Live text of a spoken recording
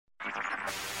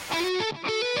HT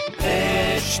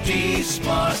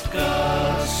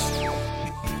Smartcast.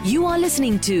 You are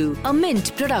listening to a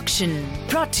Mint production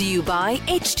brought to you by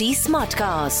HT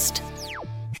Smartcast.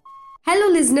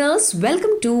 Hello listeners,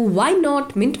 welcome to Why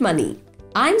Not Mint Money.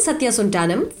 I'm Satya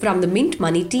Suntanam from the Mint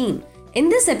Money team. In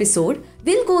this episode,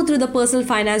 we'll go through the personal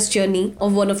finance journey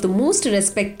of one of the most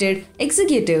respected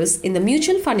executives in the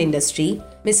mutual fund industry,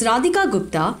 Ms. Radhika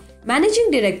Gupta,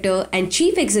 Managing Director and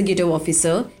Chief Executive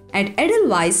Officer at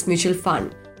Edelweiss Mutual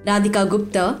Fund. Radhika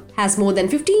Gupta has more than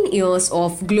 15 years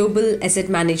of global asset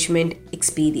management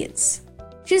experience.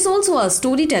 She is also a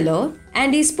storyteller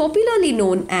and is popularly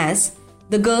known as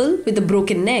the girl with the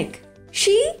broken neck.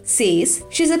 She says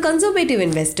she's a conservative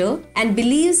investor and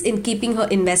believes in keeping her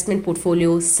investment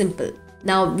portfolio simple.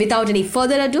 Now, without any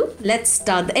further ado, let's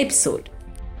start the episode.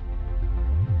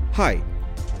 Hi,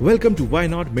 welcome to Why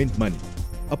Not Mint Money,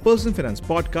 a personal finance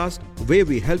podcast where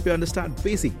we help you understand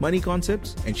basic money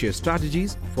concepts and share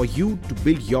strategies for you to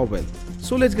build your wealth.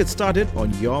 So let's get started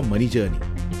on your money journey.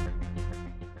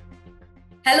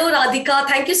 Hello Radhika,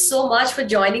 thank you so much for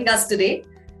joining us today.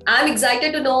 I'm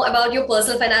excited to know about your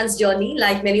personal finance journey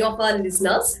like many of our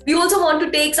listeners. We also want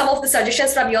to take some of the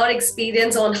suggestions from your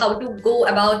experience on how to go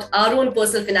about our own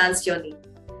personal finance journey.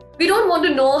 We don't want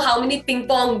to know how many ping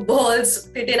pong balls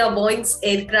fit in a Boeing's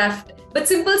aircraft, but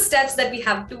simple steps that we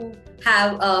have to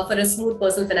have for a smooth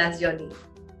personal finance journey.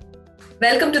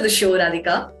 Welcome to the show,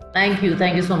 Radhika. Thank you.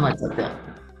 Thank you so much, Satya.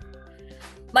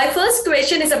 My first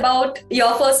question is about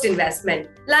your first investment.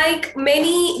 Like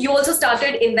many, you also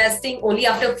started investing only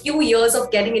after a few years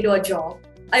of getting into a job.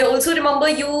 I also remember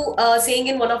you saying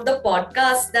in one of the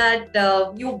podcasts that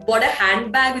you bought a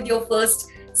handbag with your first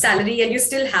salary and you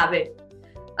still have it.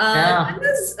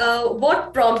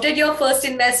 What prompted your first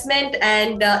investment,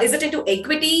 and is it into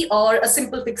equity or a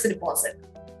simple fixed deposit?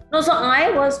 No, so I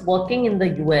was working in the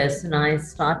US and I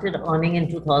started earning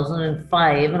in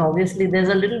 2005, and obviously there's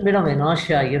a little bit of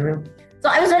inertia, So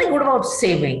I was very good about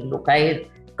saving. Look, I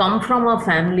come from a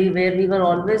family where we were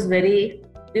always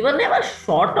we were never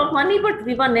short of money, but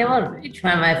we were never rich.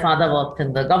 My father worked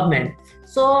in the government.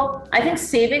 So I think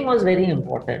saving was very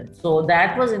important. So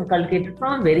that was inculcated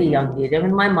from a very young age. I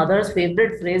mean, my mother's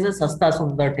favorite phrase is Sasta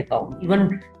Sundar Tikau.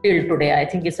 Even till today, I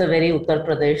think it's a very Uttar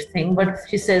Pradesh thing, but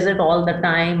she says it all the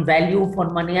time, value for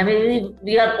money. I mean,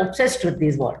 we are obsessed with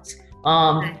these words.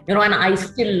 And I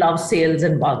still love sales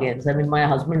and bargains. I mean, my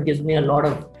husband gives me a lot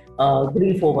of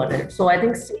grief over it. So I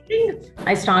think saving,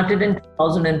 I started in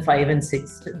 2005 and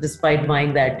 6, despite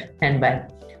buying that handbag.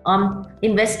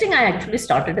 Investing, I actually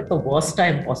started at the worst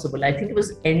time possible. I think it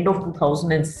was end of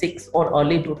 2006 or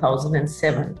early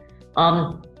 2007.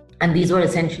 And these were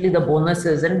essentially the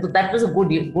bonuses. And that was a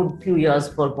good few years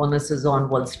for bonuses on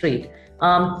Wall Street.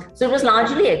 So it was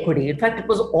largely equity. In fact, it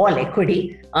was all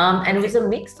equity. And it was a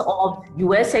mix of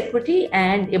US equity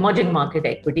and emerging market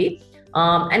equity.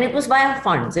 And it was via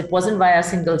funds. It wasn't via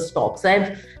single stocks.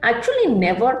 I've actually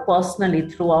never personally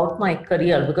throughout my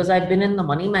career, because I've been in the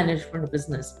money management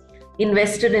business,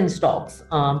 invested in stocks.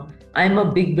 I'm a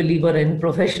big believer in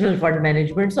professional fund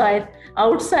management. So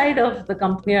outside of the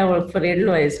company I work for,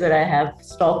 Edelweiss, where I have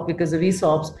stock because of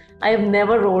ESOPs, I have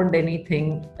never owned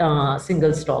anything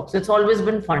single stocks. It's always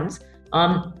been funds.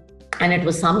 And it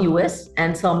was some US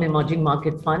and some emerging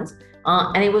market funds.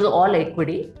 And it was all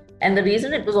equity. And the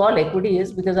reason it was all equity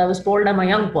is because I was told I'm a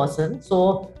young person,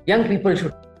 so young people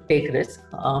should take risk.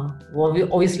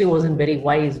 Obviously wasn't very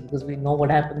wise because we know what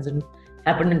happened in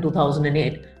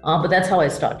 2008. But that's how I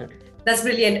started. That's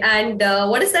brilliant. And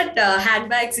what does that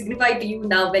handbag signify to you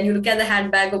now? When you look at the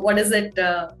handbag, what does it,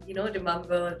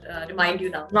 remind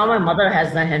you now? Now my mother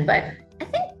has the handbag. I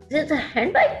think the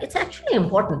handbag, it's actually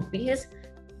important because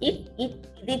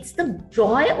it's the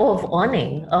joy of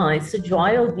earning. It's the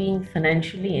joy of being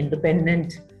financially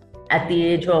independent at the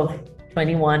age of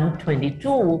 21,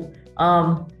 22.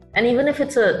 And even if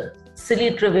it's a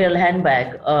silly, trivial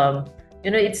handbag,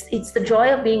 it's the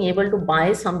joy of being able to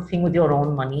buy something with your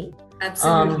own money.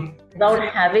 Absolutely. Without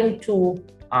having to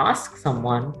ask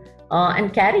someone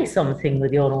and carry something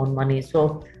with your own money.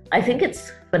 So I think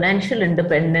it's financial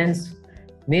independence,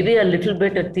 maybe a little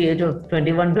bit at the age of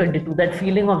 21, 22, that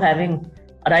feeling of having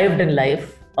arrived in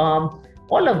life,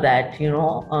 all of that,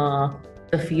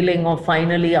 the feeling of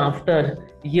finally after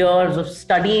years of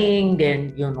studying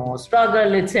and,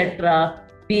 struggle, etc.,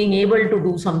 being able to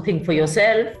do something for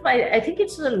yourself. I think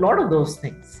it's a lot of those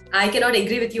things. I cannot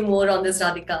agree with you more on this,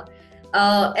 Radhika.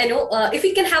 If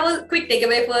we can have a quick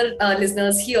takeaway for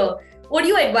listeners here, what do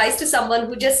you advise to someone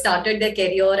who just started their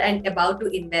career and about to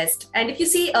invest? And if you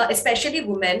see, especially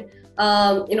women,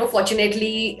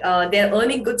 fortunately, they're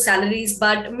earning good salaries,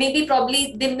 but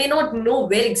probably they may not know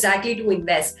where exactly to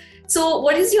invest. So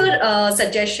what is your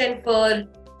suggestion for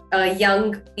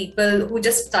young people who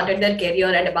just started their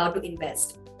career and about to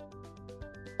invest?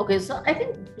 Okay, so I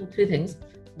think 2-3 things.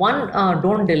 One,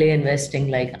 don't delay investing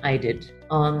like I did.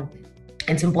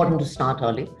 It's important to start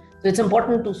early. So it's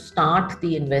important to start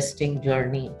the investing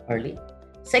journey early.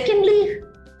 Secondly,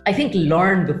 I think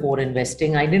learn before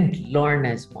investing. I didn't learn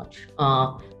as much.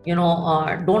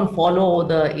 Don't follow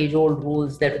the age-old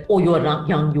rules that, you are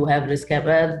young, you have risk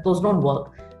capital. Those don't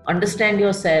work. Understand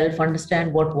yourself,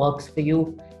 understand what works for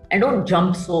you, and don't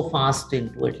jump so fast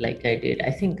into it like I did. I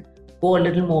think go a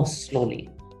little more slowly.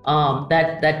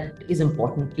 That is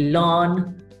important.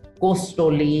 Learn, go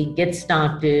slowly, get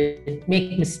started,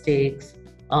 make mistakes,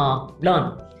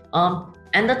 learn.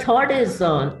 And the third is,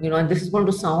 and this is going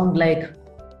to sound like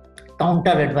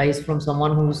counter advice from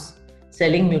someone who's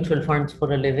selling mutual funds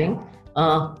for a living.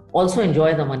 Also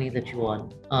enjoy the money that you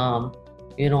earn.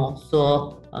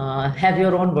 Have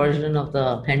your own version of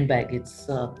the handbag. It's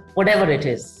whatever it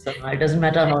is. It doesn't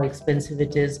matter how expensive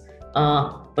it is.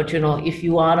 But if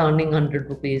you are earning 100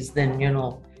 rupees, then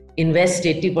invest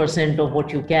 80% of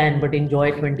what you can, but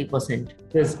enjoy 20%,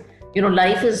 because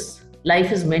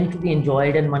life is meant to be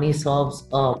enjoyed, and money serves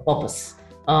a purpose.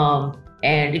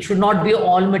 And it should not be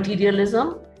all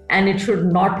materialism, and it should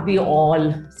not be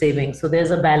all saving. So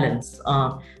there's a balance,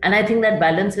 and I think that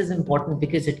balance is important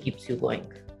because it keeps you going.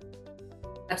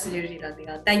 Absolutely,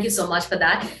 Radhika. Thank you so much for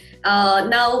that.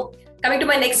 Now, coming to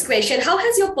my next question, how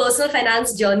has your personal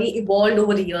finance journey evolved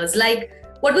over the years? Like,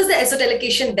 what was the asset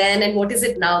allocation then and what is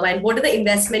it now? And what are the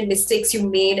investment mistakes you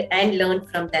made and learned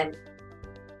from them?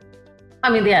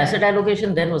 The asset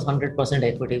allocation then was 100%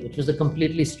 equity, which was a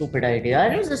completely stupid idea.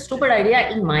 And it was a stupid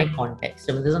idea in my context.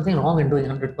 There's nothing wrong in doing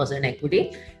 100%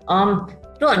 equity. To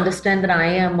understand that I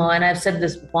am, and I've said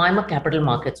this before, I'm a capital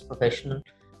markets professional.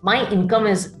 My income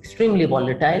is extremely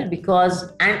volatile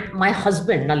and my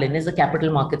husband, Nalin, is a capital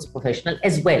markets professional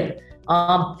as well.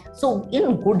 So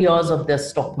in good years of the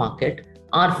stock market,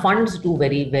 our funds do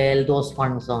very well. Those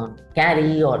funds on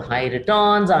carry or high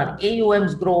returns, our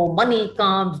AUMs grow, money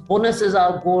comes, bonuses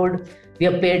are good, we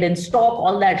are paid in stock,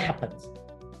 all that happens.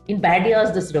 In bad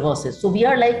years, this reverses. So we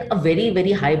are like a very,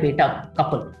 very high beta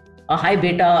couple. A high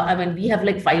beta, we have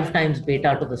like 5 times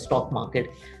beta to the stock market.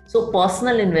 So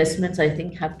personal investments, I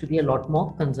think, have to be a lot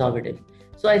more conservative.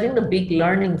 So I think the big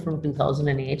learning from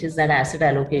 2008 is that asset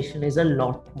allocation is a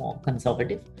lot more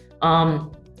conservative.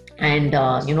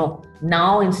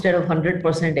 Now instead of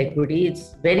 100% equity,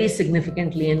 it's very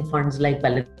significantly in funds like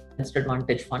balanced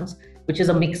advantage funds, which is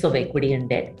a mix of equity and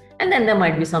debt. And then there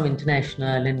might be some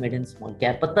international and mid and small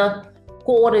cap, but the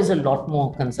core is a lot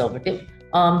more conservative.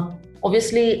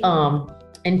 Obviously,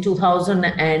 in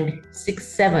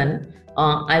 2006-07,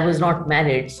 I was not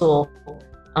married. So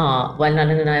while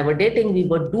Nalin and I were dating, we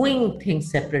were doing things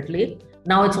separately.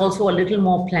 Now it's also a little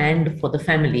more planned for the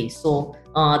family. So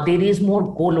there is more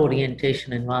goal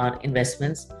orientation in our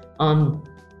investments.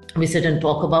 We sit and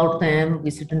talk about them. We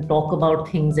sit and talk about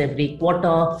things every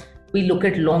quarter. We look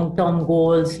at long-term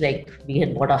goals, like we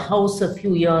had bought a house a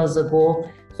few years ago.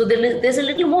 So there's a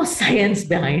little more science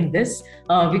behind this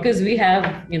because we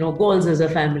have, goals as a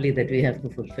family that we have to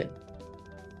fulfill.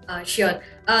 Sure.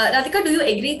 Radhika, do you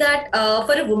agree that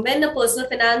for a woman, a personal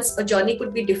finance journey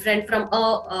could be different from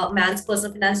a man's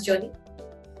personal finance journey?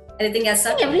 Anything as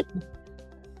such?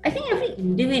 I think every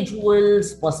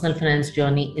individual's personal finance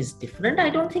journey is different. I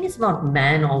don't think it's about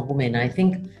man or woman. I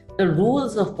think the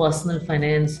rules of personal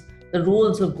finance, the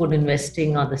rules of good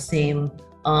investing are the same,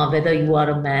 whether you are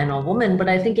a man or woman. But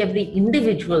I think every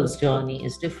individual's journey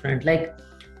is different. Like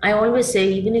I always say,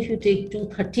 even if you take 2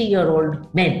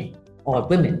 30-year-old men or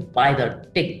women, either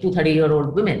take 2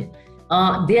 30-year-old women,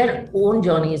 their own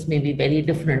journeys may be very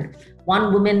different.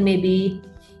 One woman may be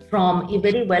from a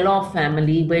very well-off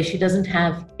family where she doesn't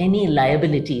have any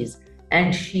liabilities,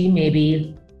 and she may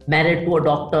be married to a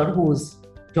doctor whose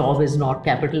job is not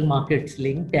capital markets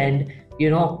linked, and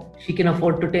she can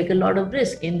afford to take a lot of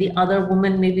risk. And the other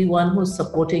woman may be one who's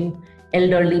supporting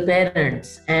elderly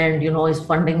parents and is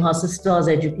funding her sister's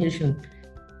education.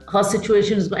 Her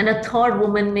situation is, and a third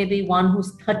woman may be one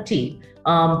who's 30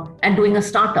 and doing a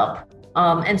startup.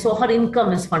 And so her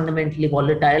income is fundamentally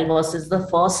volatile versus the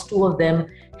first 2 of them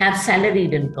have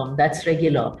salaried income that's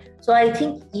regular. So I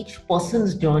think each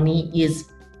person's journey is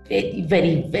very,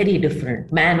 very, very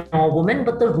different, man or woman,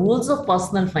 but the rules of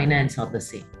personal finance are the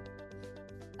same.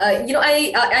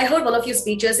 I heard one of your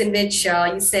speeches in which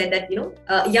you said that,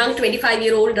 young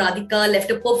 25-year-old Radhika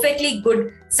left a perfectly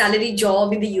good salary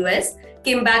job in the US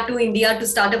came back to India to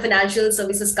start a financial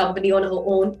services company on her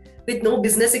own with no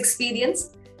business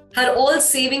experience. Her all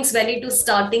savings went into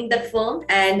starting that firm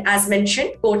and, as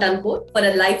mentioned, quote unquote, for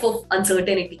a life of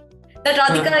uncertainty. That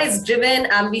Radhika is driven,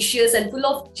 ambitious, and full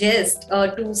of zest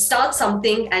to start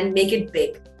something and make it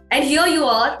big. And here you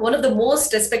are, one of the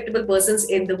most respectable persons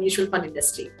in the mutual fund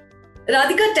industry.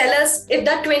 Radhika, tell us if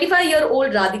that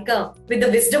 25-year-old Radhika, with the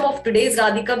wisdom of today's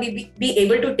Radhika, be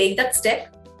able to take that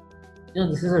step?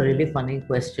 This is a really funny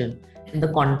question. In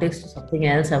the context of something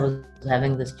else, I was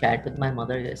having this chat with my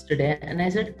mother yesterday, and I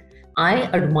said, I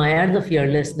admire the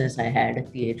fearlessness I had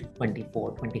at the age of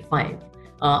 24, 25.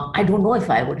 I don't know if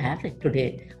I would have it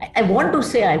today. I want to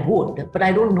say I would, but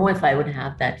I don't know if I would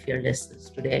have that fearlessness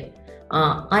today.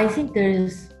 I think there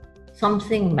is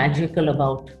something magical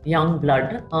about young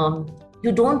blood.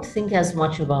 You don't think as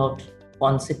much about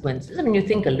consequences. I mean, you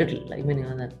think a little. I mean,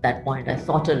 at that point, I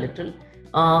thought a little.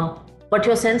 But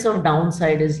your sense of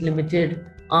downside is limited.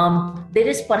 There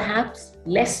is perhaps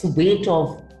less weight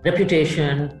of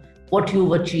reputation, what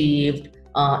you've achieved,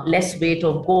 less weight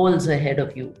of goals ahead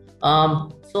of you.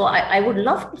 So I would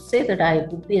love to say that I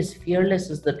would be as fearless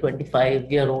as the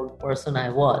 25-year-old person I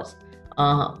was.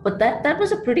 But that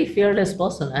was a pretty fearless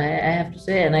person, I have to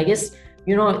say. And I guess,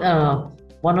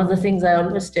 one of the things I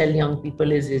always tell young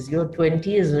people is your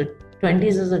 20s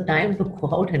is a time to go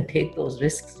out and take those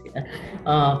risks.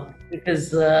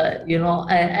 Because,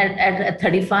 at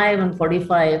 35 and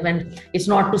 45, and it's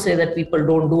not to say that people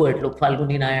don't do it. Look,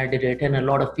 Falguni Nayar did it, and a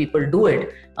lot of people do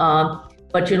it.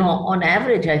 But, on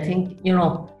average, I think, you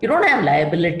don't have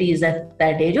liabilities at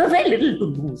that age. You have very little to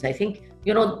lose. I think,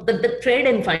 the trade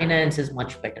in finance is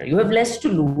much better. You have less to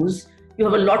lose. You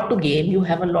have a lot to gain. You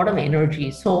have a lot of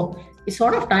energy. So it's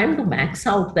sort of time to max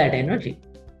out that energy.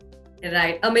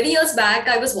 Right. Many years back,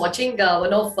 I was watching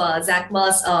one of Jack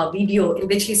Ma's video in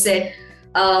which he said,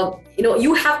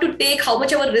 you have to take how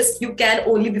much of a risk you can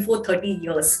only before 30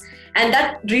 years. And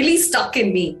that really stuck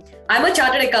in me. I'm a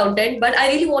chartered accountant, but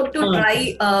I really wanted to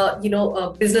try,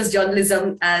 business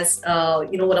journalism as,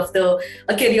 one of the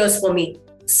careers for me.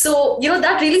 So,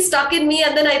 that really stuck in me.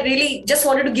 And then I really just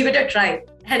wanted to give it a try.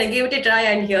 And I gave it a try,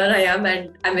 and here I am.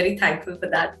 And I'm very thankful for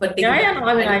that. I think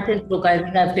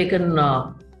I've taken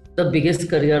the biggest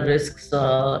career risks,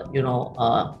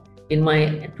 in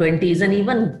my 20s, and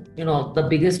even, the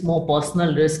biggest, more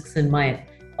personal risks in my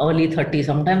early 30s.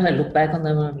 Sometimes I look back on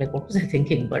them and I'm like, what was I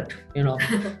thinking? But,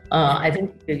 I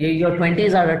think your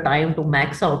 20s are a time to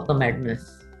max out the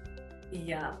madness.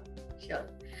 Yeah, sure.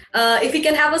 If we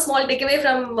can have a small takeaway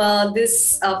from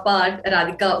this part,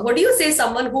 Radhika, what do you say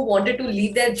someone who wanted to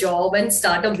leave their job and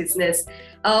start a business?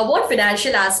 What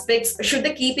financial aspects should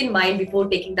they keep in mind before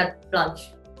taking that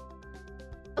plunge?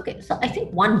 Okay, so I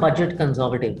think one, budget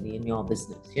conservatively in your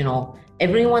business.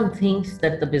 Everyone thinks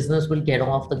that the business will get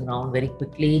off the ground very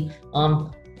quickly.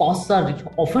 Costs are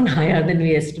often higher than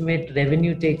we estimate.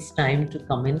 Revenue takes time to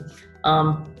come in.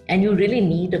 And you really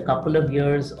need a couple of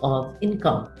years of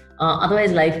income.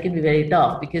 Otherwise, life can be very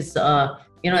tough because,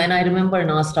 and I remember in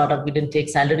our startup, we didn't take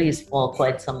salaries for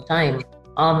quite some time.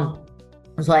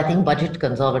 So I think budget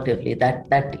conservatively,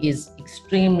 that is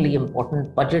extremely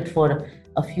important. Budget for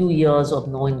a few years of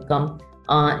no income.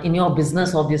 In your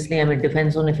business, obviously, it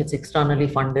depends on if it's externally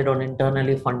funded or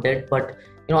internally funded. But,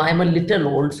 I'm a little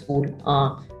old school.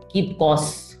 Keep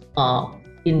costs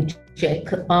in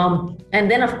check. And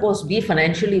then, of course, be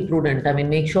financially prudent.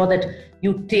 Make sure that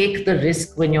you take the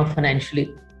risk when you're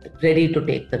financially ready to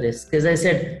take the risk. As I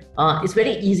said, it's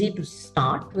very easy to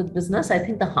start with business. I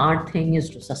think the hard thing is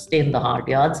to sustain the hard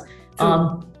yards.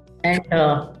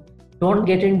 Don't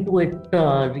get into it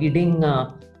reading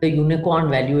the unicorn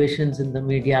valuations in the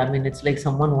media. It's like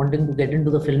someone wanting to get into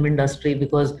the film industry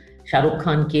because Shah Rukh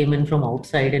Khan came in from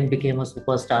outside and became a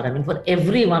superstar. For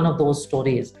every one of those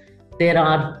stories, there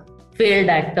are failed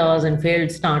actors and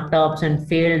failed startups and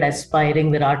failed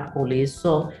aspiring Virat Kohlis.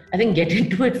 So I think get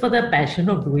into it for the passion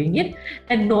of doing it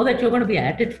and know that you're going to be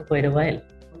at it for quite a while.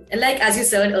 And like, as you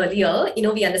said earlier,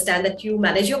 we understand that you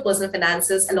manage your personal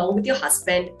finances along with your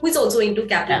husband, who is also into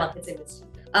capital markets industry.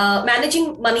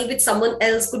 Managing money with someone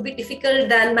else could be difficult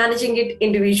than managing it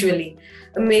individually.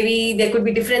 Maybe there could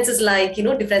be differences like,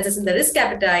 differences in the risk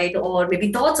appetite or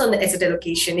maybe thoughts on the asset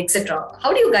allocation, etc.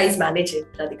 How do you guys manage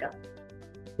it, Radhika?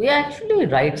 We actually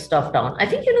write stuff down. I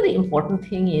think, the important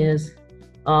thing is,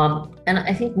 and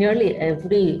I think nearly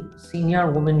every senior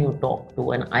woman you talk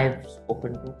to and I've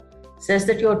spoken to says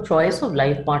that your choice of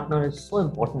life partner is so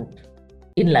important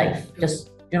in life.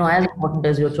 Just, as important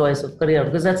as your choice of career,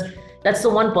 because that's, that's the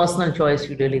one personal choice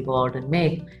you really go out and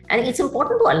make. And it's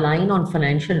important to align on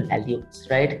financial values,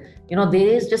 right? There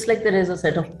is, just like there is a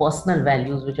set of personal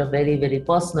values which are very, very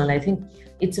personal, I think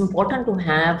it's important to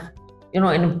have, in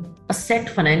a set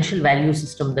financial value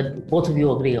system that both of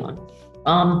you agree on.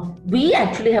 We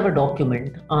actually have a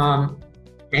document,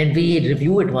 and we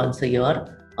review it once a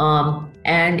year.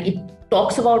 And it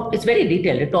talks about, it's very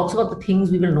detailed. It talks about the things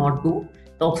we will not do,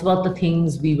 talks about the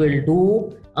things we will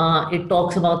do. It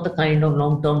talks about the kind of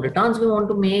long-term returns we want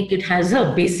to make. It has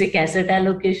a basic asset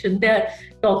allocation there,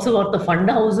 talks about the fund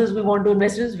houses we want to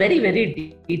invest in. It's very,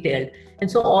 very detailed. And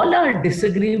so all our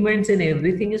disagreements and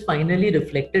everything is finally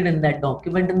reflected in that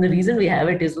document. And the reason we have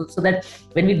it is so that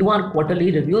when we do our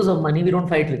quarterly reviews of money, we don't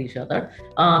fight with each other.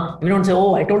 We don't say,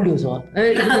 oh, I told you so.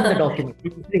 It is in the document.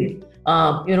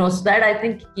 So that I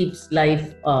think keeps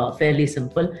life fairly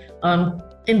simple.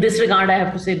 In this regard, I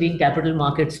have to say being capital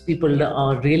markets people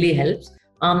really helps.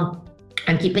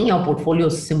 And keeping your portfolio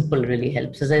simple really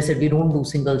helps. As I said, we don't do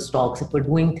single stocks. If we're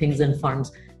doing things in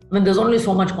funds, there's only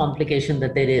so much complication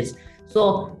that there is.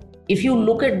 So if you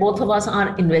look at both of us,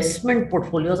 our investment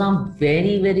portfolios are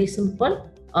very, very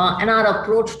simple. And our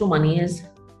approach to money is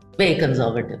very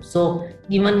conservative. So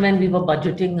even when we were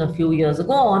budgeting a few years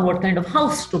ago on what kind of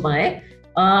house to buy,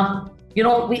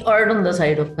 we erred on the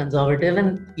side of conservative,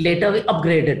 and later we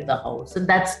upgraded the house. And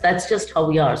that's just how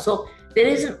we are. So there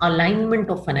is an alignment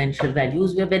of financial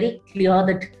values. We are very clear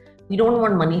that we don't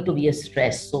want money to be a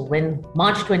stress. So when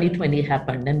March 2020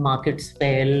 happened and markets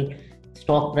fell,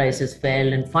 stock prices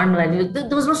fell and fund values, there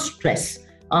was no stress.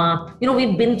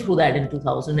 We've been through that in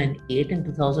 2008 and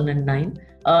 2009,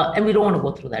 and we don't want to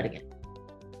go through that again.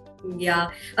 Yeah,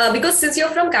 because since you're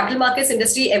from capital markets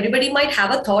industry, everybody might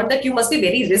have a thought that you must be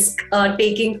very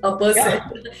risk-taking a person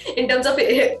in terms of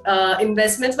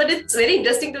investments. But it's very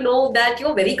interesting to know that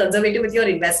you're very conservative with your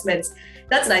investments.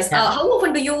 That's nice. Yeah. How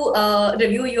often do you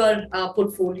review your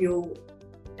portfolio,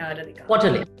 Radhika?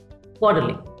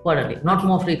 Quarterly, not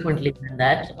more frequently than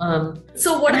that.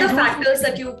 So what are the factors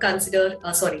that you consider?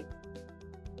 Sorry.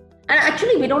 And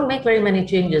actually, we don't make very many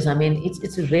changes.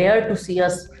 It's rare to see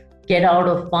us get out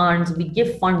of funds. We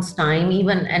give funds time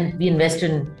and we invest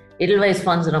in Edelweiss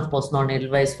funds and of course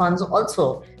non-Edelweiss funds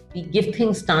also. We give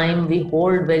things time. We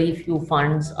hold very few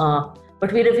funds,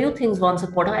 but we review things once a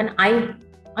quarter. And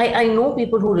I know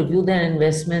people who review their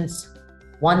investments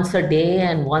once a day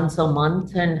and once a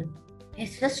month, and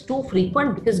it's just too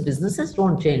frequent because businesses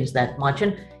don't change that much.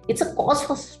 And it's a cause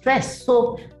for stress.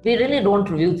 So we really don't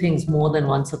review things more than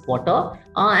once a quarter.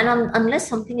 And unless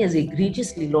something is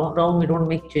egregiously wrong, we don't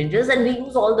make changes. And we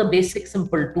use all the basic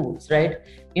simple tools, right?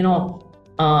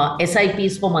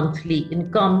 SIPs for monthly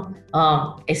income,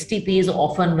 STPs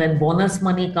often when bonus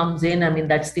money comes in.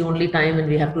 That's the only time when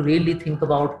we have to really think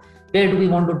about where do we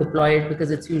want to deploy it,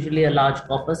 because it's usually a large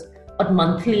corpus. But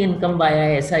monthly income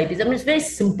via SIPs, it's very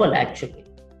simple actually.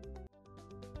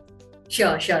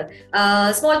 Sure.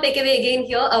 Small takeaway again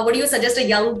here. What do you suggest a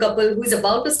young couple who is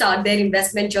about to start their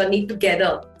investment journey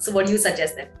together? So what do you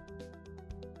suggest them?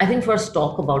 I think first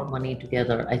talk about money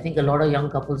together. I think a lot of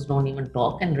young couples don't even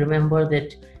talk. And remember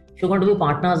that if you're going to be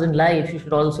partners in life, you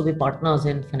should also be partners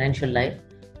in financial life.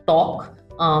 Talk.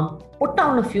 Put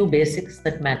down a few basics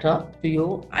that matter to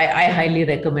you. I highly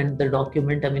recommend the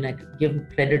document. I could give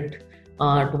credit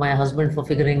to my husband for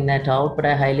figuring that out, but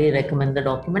I highly recommend the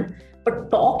document.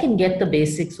 But talk and get the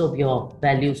basics of your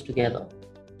values together.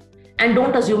 And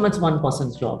don't assume it's one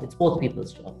person's job. It's both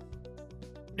people's job.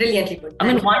 Brilliantly put.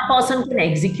 One person can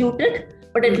execute it,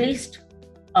 but at least,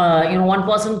 one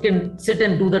person can sit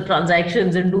and do the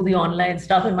transactions and do the online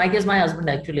stuff. In my case, my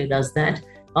husband actually does that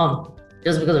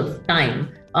just because of time.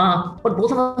 But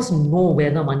both of us know where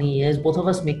the money is. Both of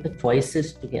us make the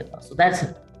choices together. So that's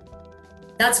it.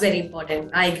 That's very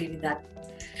important. I agree with that.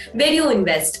 Where do you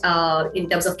invest in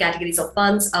terms of categories of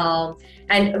funds?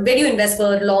 And where do you invest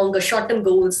for long or short-term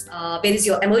goals? Where is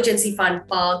your emergency fund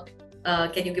parked?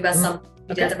 Can you give us some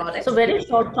details about it? So very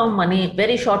short-term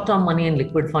money in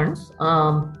liquid funds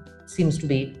seems to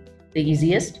be the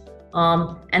easiest.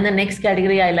 And the next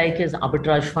category I like is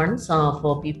arbitrage funds.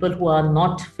 For people who are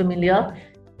not familiar,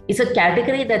 it's a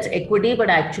category that's equity, but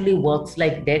actually works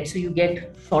like debt. So you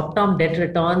get short-term debt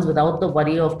returns without the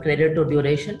worry of credit or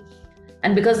duration.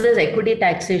 And because there's equity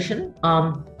taxation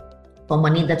for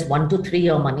money that's 1 to 3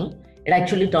 year money, it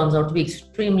actually turns out to be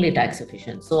extremely tax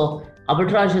efficient. So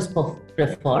arbitrage is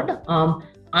preferred.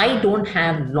 I don't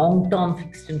have long-term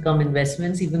fixed income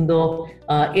investments, even though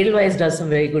Edelweiss does some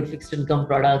very good fixed income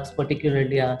products,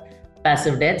 particularly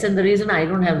passive debts. And the reason I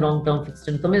don't have long-term fixed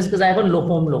income is because I have a low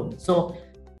home loan. So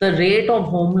the rate of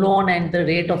home loan and the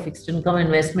rate of fixed income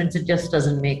investments, it just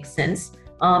doesn't make sense.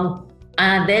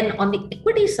 And then on the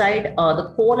equity side,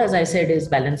 the core, as I said, is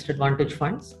balanced advantage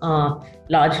funds.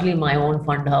 Largely my own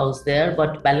fund house there,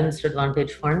 but balanced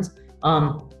advantage funds,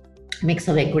 mix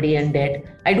of equity and debt.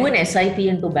 I do an SIP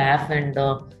into BAF, and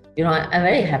I'm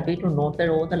very happy to note that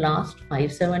over the last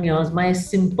 5-7 years, my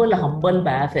simple, humble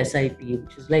BAF SIP,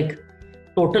 which is like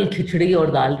total khichdi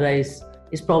or dal rice,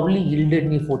 is probably yielded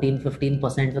me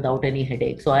 14-15% without any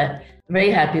headache. So I'm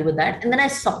very happy with that. And then I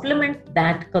supplement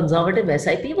that conservative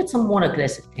SIP with some more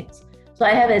aggressive things. So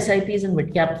I have SIPs in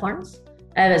mid-cap funds,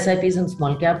 I have SIPs in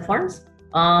small-cap funds,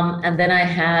 and then I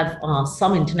have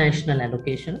some international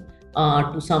allocation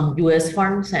to some US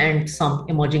funds and some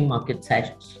emerging market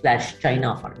 /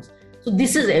 China funds. So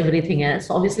this is everything else.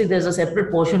 Obviously, there's a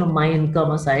separate portion of my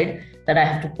income aside that I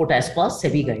have to put as per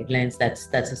SEBI guidelines.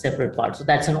 That's a separate part. So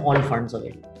that's an all funds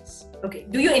available. Okay.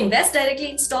 Do you invest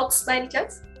directly in stocks by any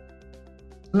chance?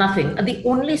 Nothing. The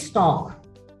only stock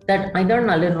that either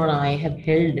Nalin or I have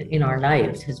held in our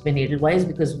lives has been Edelweiss,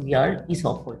 because we are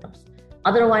ESOP holders.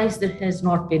 Otherwise, there has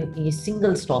not been a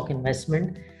single stock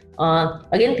investment.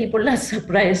 Again, people are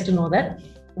surprised to know that.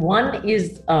 One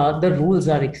is the rules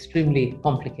are extremely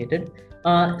complicated.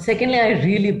 Secondly, I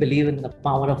really believe in the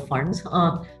power of funds.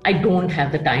 I don't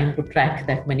have the time to track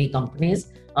that many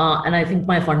companies. And I think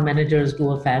my fund managers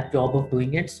do a fab job of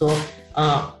doing it. So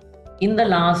in the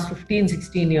last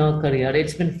 15-16 year career,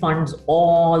 it's been funds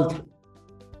all through.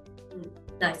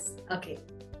 Nice. Okay.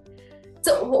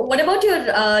 So what about your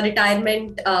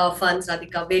retirement funds,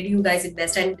 Radhika? Where do you guys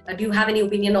invest? And do you have any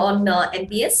opinion on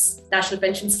NPS, National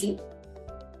Pension Scheme?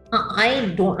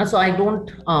 I don't. So I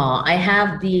don't. I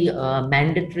have the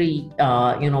mandatory,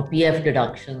 PF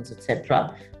deductions,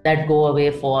 etc., that go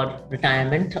away for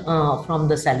retirement from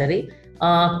the salary.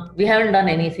 We haven't done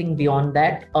anything beyond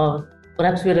that.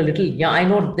 Perhaps we're a little young. I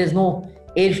know there's no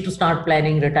age to start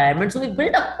planning retirement, so we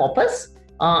built a corpus.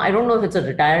 I don't know if it's a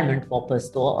retirement corpus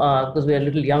though, because we're a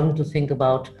little young to think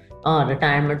about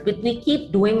retirement. But we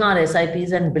keep doing our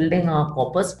SIPs and building our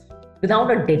corpus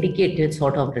without a dedicated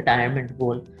sort of retirement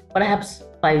goal. Perhaps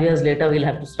 5 years later, we'll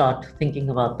have to start thinking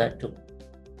about that too.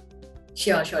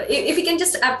 Sure. If you can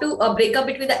just have to break up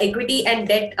between the equity and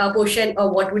debt portion,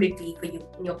 what would it be for you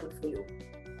in your portfolio?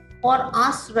 For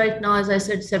us right now, as I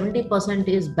said, 70%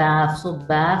 is BAF. So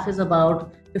BAF is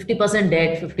about 50%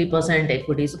 debt, 50%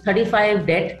 equity. So 35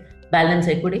 debt, balance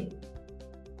equity.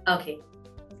 Okay.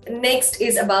 Next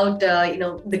is about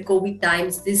the COVID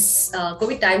times. This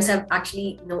COVID times have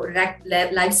actually wrecked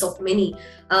lives of many.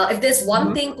 If there's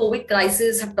one thing COVID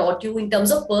crisis have taught you in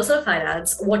terms of personal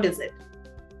finance, what is it?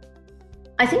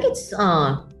 I think it's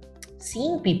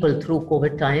seeing people through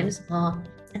COVID times,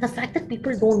 and the fact that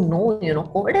people don't know.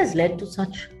 COVID has led to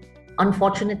such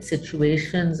unfortunate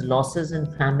situations, losses in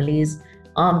families,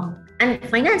 and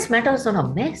finance matters are a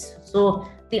mess. So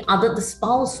the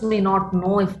spouse may not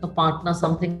know if the partner,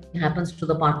 something happens to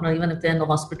the partner, even if they're in the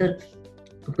hospital,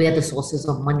 where the sources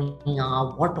of money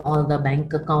are, what all the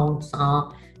bank accounts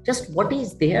are, just what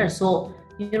is there. So,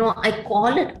 I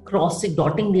call it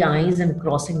dotting the I's and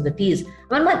crossing the T's.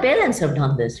 Well, my parents have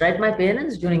done this, right? My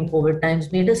parents during COVID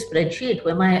times made a spreadsheet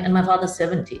and my father's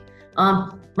 70.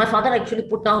 My father actually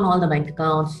put down all the bank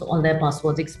accounts, all their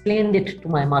passwords, explained it to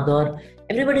my mother,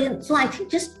 everybody. So I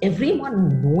think just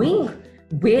everyone knowing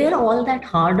where all that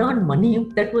hard-earned money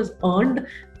that was earned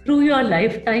through your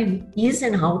lifetime is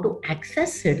and how to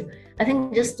access it. I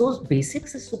think just those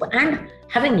basics is super. And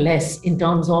having less in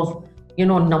terms of,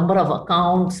 number of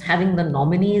accounts, having the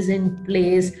nominees in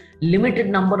place, limited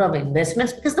number of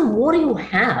investments, because the more you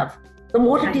have, the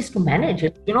more it is to manage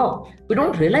it. We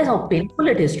don't realize how painful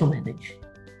it is to manage.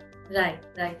 Right.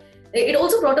 It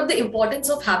also brought up the importance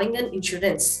of having an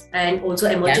insurance and also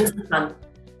emergency fund.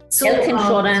 So, health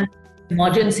insurance,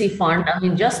 emergency fund,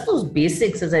 just those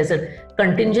basics, as I said,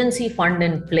 contingency fund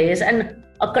in place. And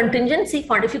a contingency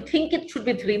fund, if you think it should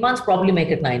be 3 months, probably make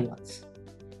it 9 months.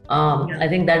 I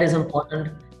think that is important.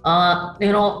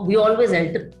 We always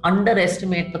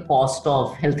underestimate the cost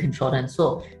of health insurance.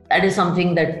 So that is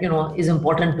something that, is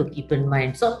important to keep in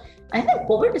mind. So I think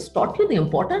COVID has taught you the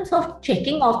importance of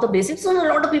checking off the basics. And a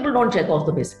lot of people don't check off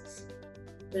the basics.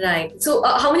 Right. So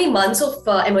how many months of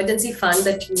emergency fund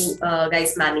that you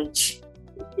guys manage?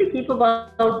 We keep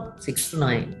about 6 to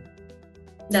 9.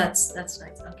 That's nice.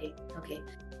 Okay.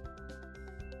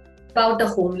 About the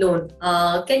home loan,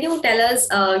 can you tell us,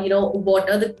 what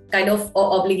are the kind of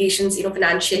obligations,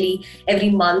 financially every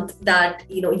month that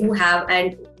you have,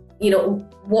 and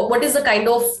what is the kind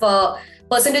of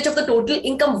percentage of the total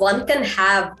income one can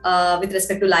have with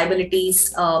respect to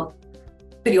liabilities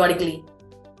periodically?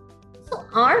 So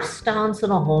our stance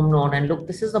on a home loan, and look,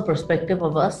 this is the perspective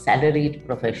of a salaried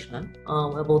professional,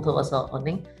 where both of us are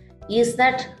earning, is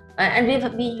that, and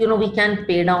we can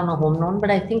pay down a home loan, but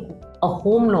I think a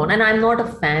home loan, and I'm not a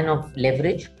fan of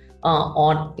leverage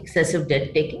or excessive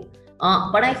debt taking,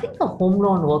 but I think a home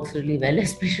loan works really well,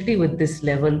 especially with this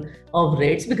level of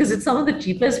rates, because it's some of the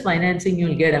cheapest financing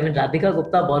you'll get. I mean, Radhika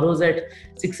Gupta borrows at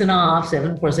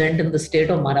 6.5%, 7% in the state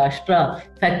of Maharashtra.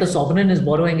 In fact, the sovereign is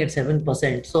borrowing at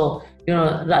 7%. So,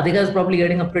 Radhika is probably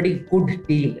getting a pretty good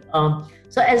deal.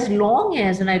 So as long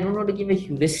as, and I don't want to give a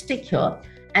heuristic here,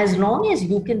 as long as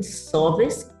you can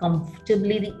service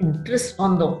comfortably the interest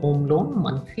on the home loan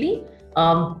monthly,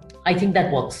 I think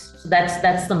that works. So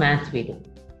that's the math we do.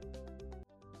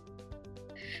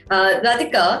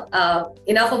 Radhika,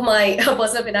 enough of my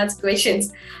personal finance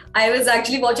questions. I was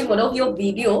actually watching one of your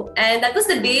video, and that was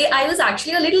the day I was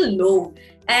actually a little low.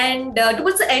 And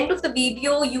towards the end of the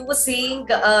video, you were saying,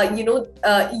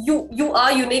 you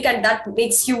are unique, and that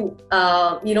makes you,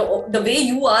 the way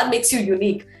you are makes you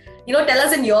unique. Tell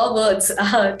us in your words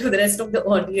to the rest of the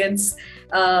audience.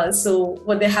 So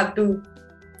what they have to,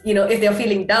 if they're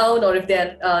feeling down, or if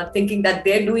they're thinking that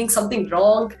they're doing something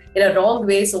wrong in a wrong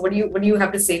way. So what do you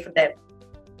have to say for them?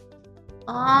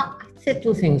 I'd say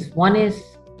two things. One is,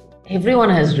 everyone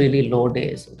has really low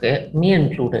days, okay? Me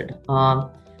included.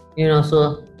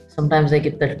 So sometimes I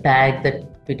get the tag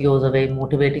that videos are very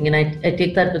motivating, and I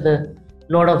take that with a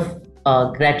lot of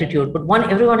gratitude. But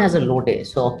everyone has a low day.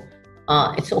 So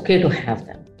it's okay to have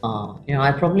them.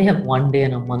 I probably have one day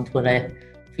in a month where I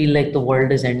feel like the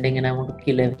world is ending and I want to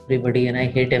kill everybody and I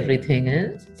hate everything,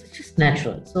 and it's just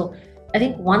natural. So I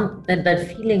think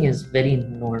that feeling is very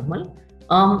normal.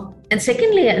 And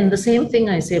secondly, and the same thing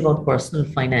I say about personal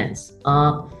finance,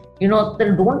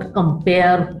 that don't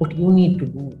compare what you need to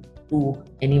do to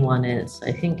anyone else.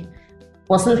 I think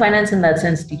personal finance in that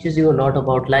sense teaches you a lot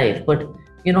about life, but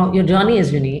your journey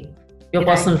is unique. Your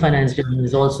personal finance journey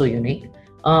is also unique,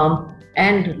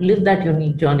 and live that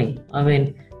unique journey. I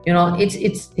mean,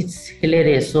 it's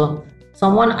hilarious. So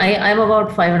I'm about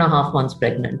 5.5 months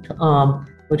pregnant,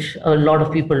 which a lot of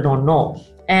people don't know.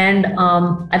 And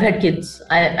I've had kids.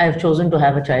 I've chosen to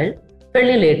have a child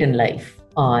fairly late in life.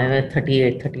 I was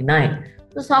 38, 39.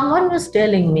 So someone was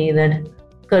telling me that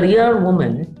career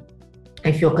woman,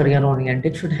 if you're career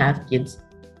oriented, should have kids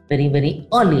very, very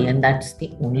early. And that's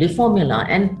the only formula.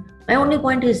 And my only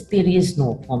point is, there is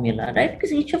no formula, right?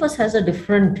 Because each of us has a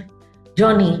different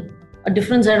journey, a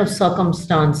different set of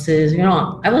circumstances.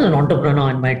 I was an entrepreneur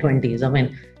in my 20s. I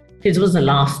mean, kids was the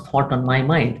last thought on my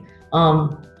mind.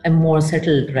 I'm more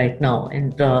settled right now,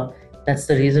 and that's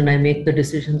the reason I make the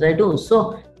decisions I do.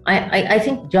 So I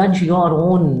think judge your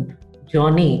own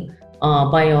journey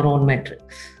by your own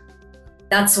metrics.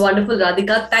 That's wonderful,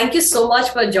 Radhika. Thank you so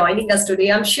much for joining us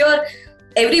today. I'm sure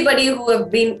everybody who have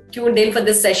been tuned in for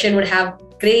this session would have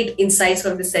great insights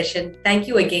from this session. Thank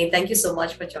you again. Thank you so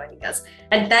much for joining us.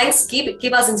 And thanks.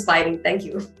 Keep us inspiring. Thank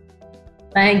you.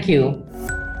 Thank you.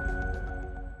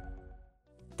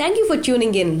 Thank you for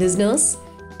tuning in, listeners.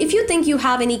 If you think you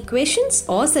have any questions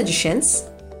or suggestions,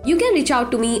 you can reach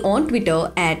out to me on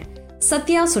Twitter at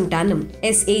Satya Sontanam,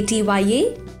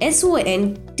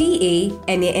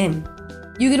 SatyaSontanam.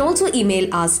 You can also email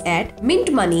us at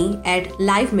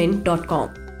mintmoney@livemint.com.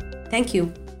 Thank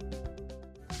you.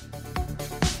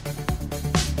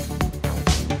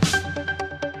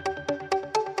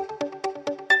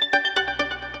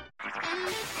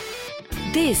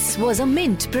 This was a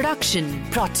Mint production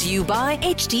brought to you by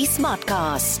HT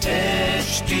Smartcast.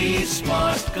 HT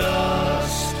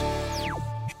Smartcast.